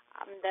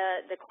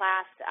 the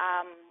class,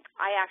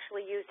 I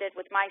actually used it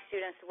with my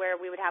students where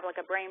we would have like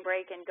a brain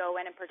break and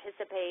go in and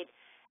participate.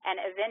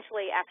 And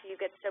eventually, after you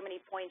get so many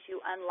points,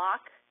 you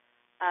unlock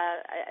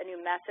a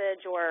new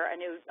message or a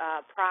new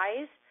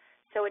prize.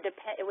 So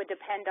it would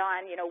depend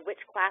on,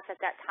 which class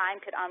at that time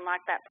could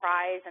unlock that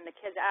prize, and the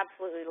kids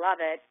absolutely love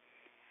it.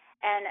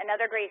 And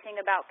another great thing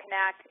about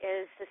Kinect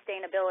is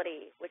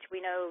sustainability, which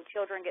we know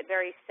children get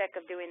very sick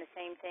of doing the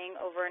same thing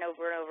over and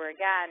over and over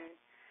again.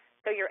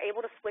 So you're able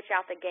to switch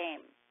out the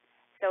game.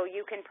 So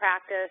you can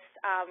practice,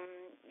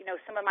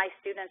 some of my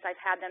students, I've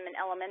had them in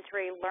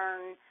elementary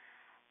learn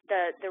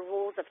the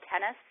rules of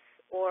tennis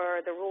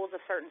or the rules of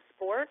certain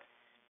sports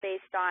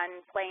based on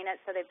playing it,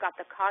 so they've got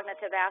the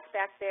cognitive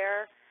aspect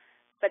there.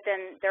 But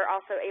then they're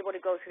also able to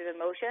go through the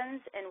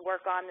motions and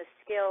work on the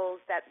skills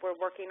that we're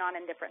working on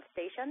in different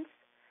stations.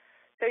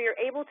 So you're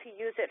able to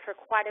use it for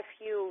quite a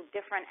few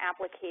different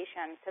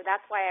applications. So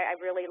that's why I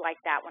really like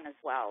that one as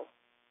well.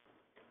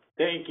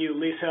 Thank you,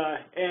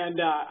 Lisa.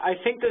 And I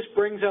think this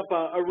brings up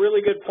a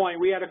really good point.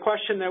 We had a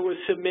question that was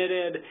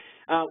submitted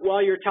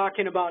while you're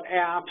talking about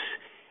apps.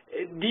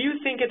 Do you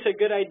think it's a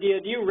good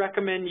idea? Do you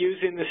recommend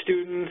using the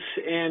students,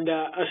 and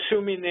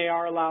assuming they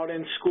are allowed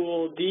in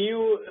school, do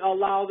you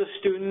allow the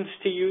students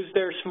to use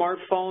their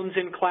smartphones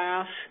in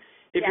class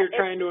if you're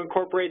trying to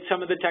incorporate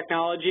some of the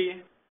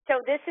technology?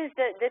 So this is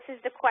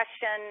the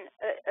question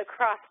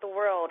across the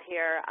world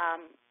here.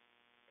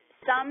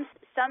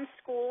 Some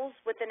schools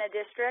within a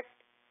district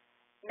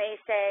may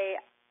say,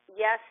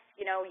 yes,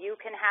 you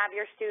can have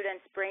your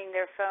students bring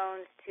their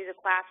phones to the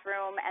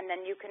classroom, and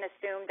then you can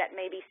assume that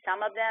maybe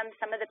some of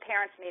the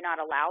parents may not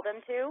allow them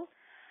to.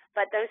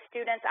 But those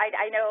students,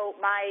 I know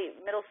my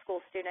middle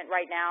school student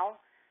right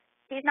now,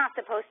 he's not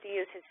supposed to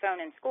use his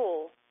phone in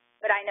school,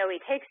 but I know he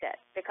takes it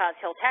because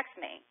he'll text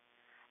me.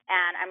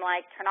 And I'm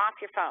like, turn off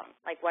your phone.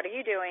 Like, what are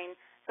you doing?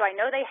 So I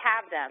know they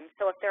have them.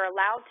 So if they're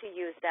allowed to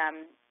use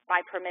them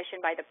by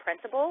permission by the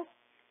principal,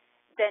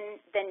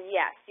 then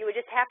yes, you would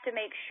just have to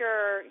make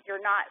sure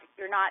you're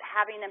not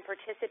having them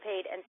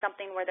participate in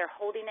something where they're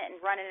holding it and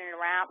running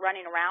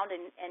around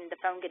and the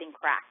phone getting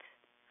cracked.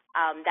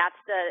 That's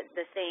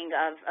the thing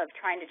of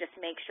trying to just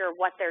make sure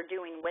what they're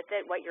doing with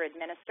it, what you're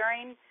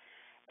administering,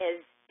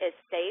 is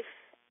safe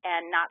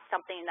and not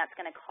something that's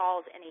going to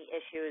cause any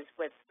issues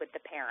with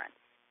the parents.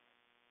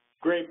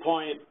 Great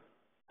point.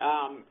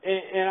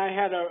 And I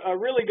had a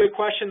really good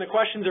question. The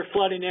questions are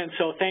flooding in,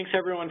 so thanks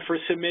everyone for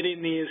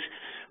submitting these.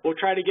 We'll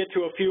try to get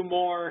to a few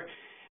more.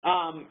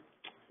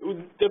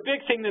 The big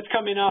thing that's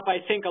coming up,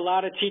 I think a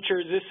lot of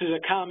teachers, this is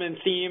a common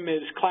theme,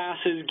 is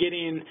classes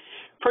getting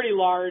pretty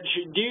large.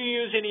 Do you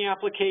use any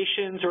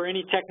applications or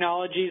any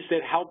technologies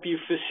that help you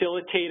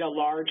facilitate a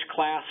large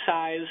class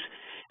size?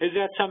 Is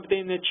that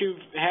something that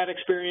you've had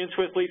experience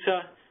with,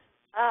 Lisa?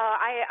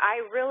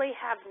 I really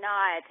have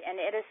not, and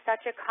it is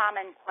such a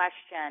common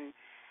question.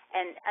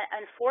 And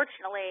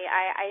unfortunately,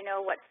 I know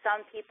what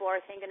some people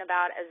are thinking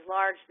about as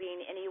large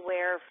being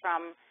anywhere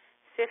from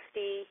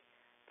 50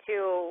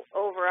 to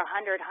over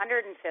 100,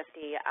 150,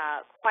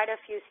 quite a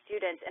few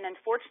students. And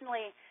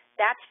unfortunately,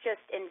 that's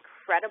just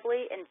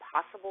incredibly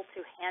impossible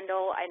to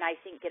handle, and I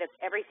think get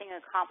everything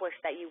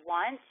accomplished that you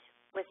want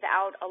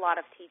without a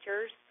lot of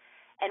teachers.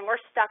 And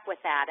we're stuck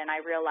with that, and I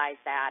realize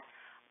that.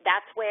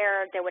 That's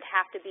where there would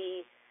have to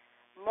be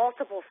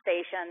multiple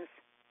stations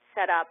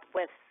set up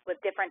with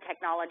different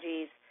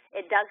technologies.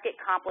 It does get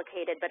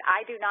complicated, but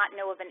I do not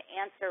know of an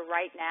answer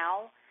right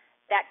now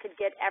that could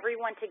get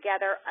everyone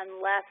together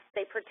unless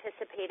they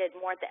participated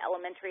more at the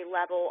elementary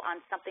level on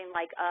something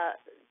like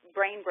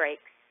brain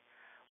breaks,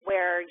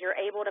 where you're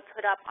able to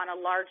put up on a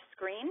large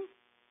screen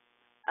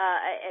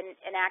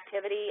an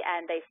activity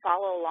and they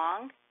follow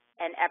along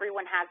and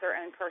everyone has their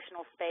own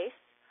personal space.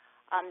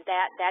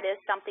 That is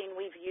something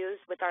we've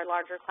used with our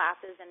larger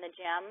classes in the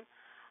gym.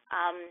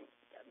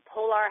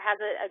 Polar has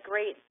a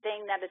great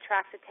thing that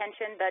attracts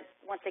attention, but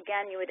once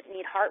again, you would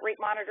need heart rate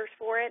monitors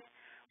for it,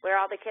 where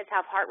all the kids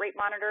have heart rate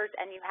monitors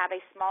and you have a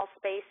small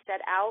space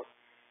set out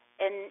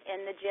in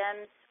the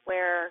gyms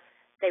where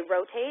they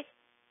rotate,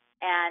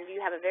 and you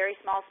have a very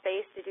small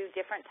space to do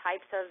different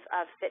types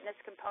of fitness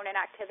component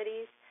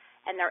activities,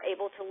 and they're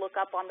able to look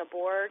up on the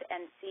board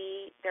and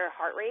see their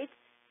heart rates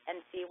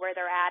and see where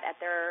they're at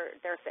their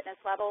fitness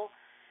level.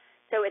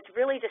 So it's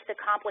really just a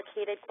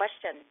complicated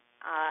question,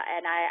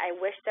 and I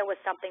wish there was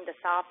something to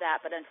solve that,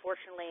 but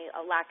unfortunately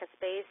a lack of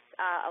space,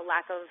 a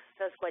lack of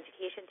physical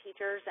education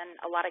teachers, and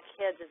a lot of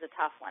kids is a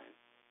tough one.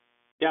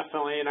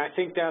 Definitely, and I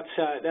think that's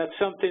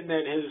something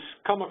that has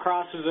come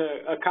across as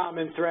a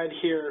common thread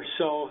here,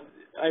 so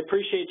I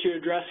appreciate you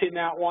addressing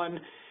that one.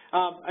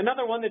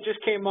 Another one that just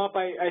came up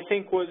I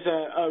think was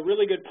a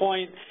really good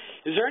point.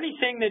 Is there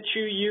anything that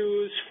you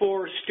use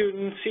for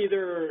students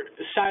either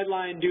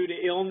sidelined due to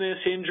illness,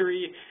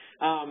 injury,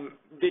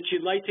 that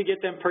you'd like to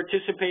get them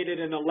participated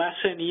in a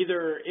lesson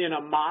either in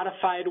a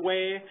modified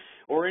way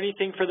or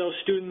anything for those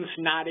students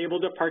not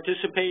able to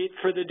participate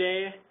for the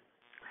day?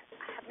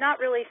 I have not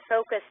really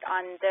focused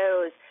on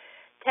those.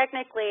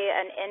 Technically,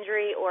 an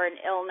injury or an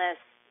illness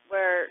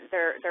where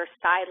their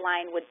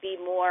sideline would be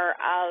more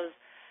of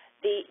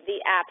the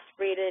apps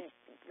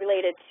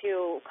related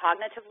to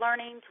cognitive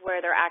learning, to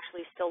where they're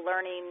actually still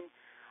learning,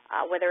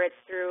 whether it's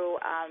through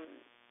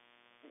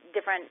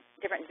different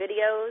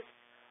videos,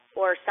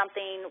 or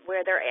something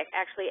where they're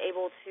actually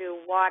able to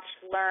watch,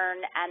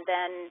 learn, and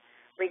then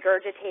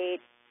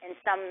regurgitate in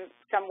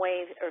some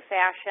way or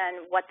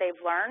fashion what they've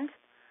learned.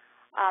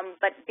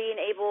 But being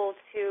able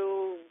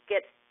to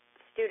get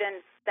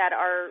students that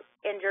are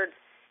injured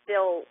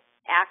still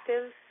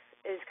active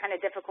is kind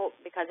of difficult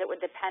because it would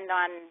depend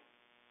on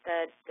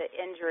the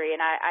injury,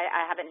 and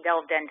I haven't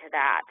delved into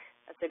that.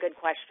 That's a good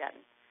question.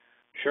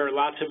 Sure,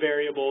 lots of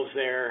variables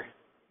there.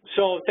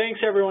 So thanks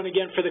everyone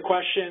again for the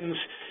questions.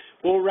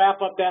 We'll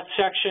wrap up that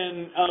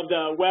section of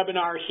the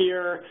webinar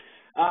here.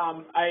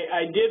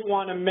 I did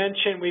want to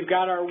mention we've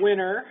got our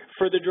winner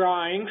for the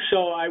drawing,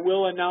 so I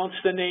will announce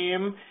the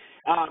name.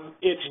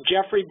 It's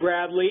Jeffrey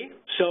Bradley.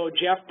 So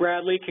Jeff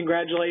Bradley,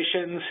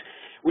 congratulations.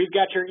 We've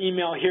got your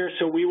email here,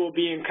 so we will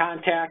be in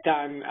contact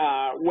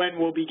on when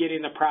we'll be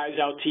getting the prize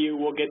out to you.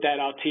 We'll get that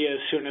out to you as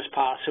soon as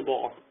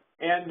possible.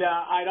 And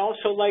I'd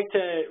also like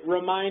to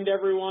remind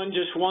everyone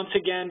just once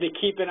again to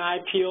keep an eye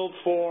peeled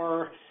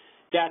for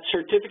that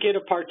certificate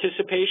of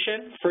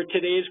participation for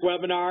today's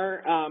webinar.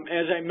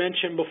 As I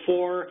mentioned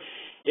before,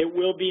 it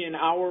will be an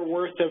hour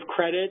worth of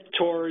credit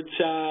towards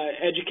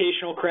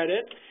educational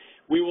credit.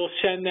 We will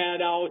send that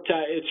out.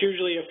 It's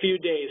usually a few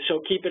days, so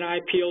keep an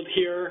eye peeled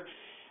here.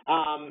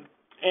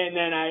 And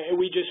then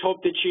we just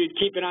hope that you'd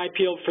keep an eye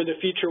peeled for the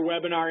future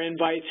webinar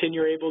invites and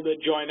you're able to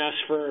join us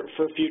for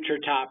future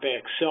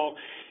topics. So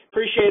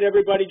appreciate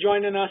everybody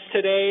joining us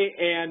today,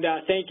 and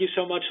thank you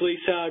so much,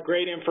 Lisa.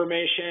 Great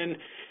information.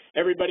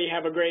 Everybody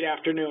have a great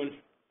afternoon.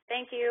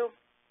 Thank you.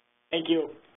 Thank you.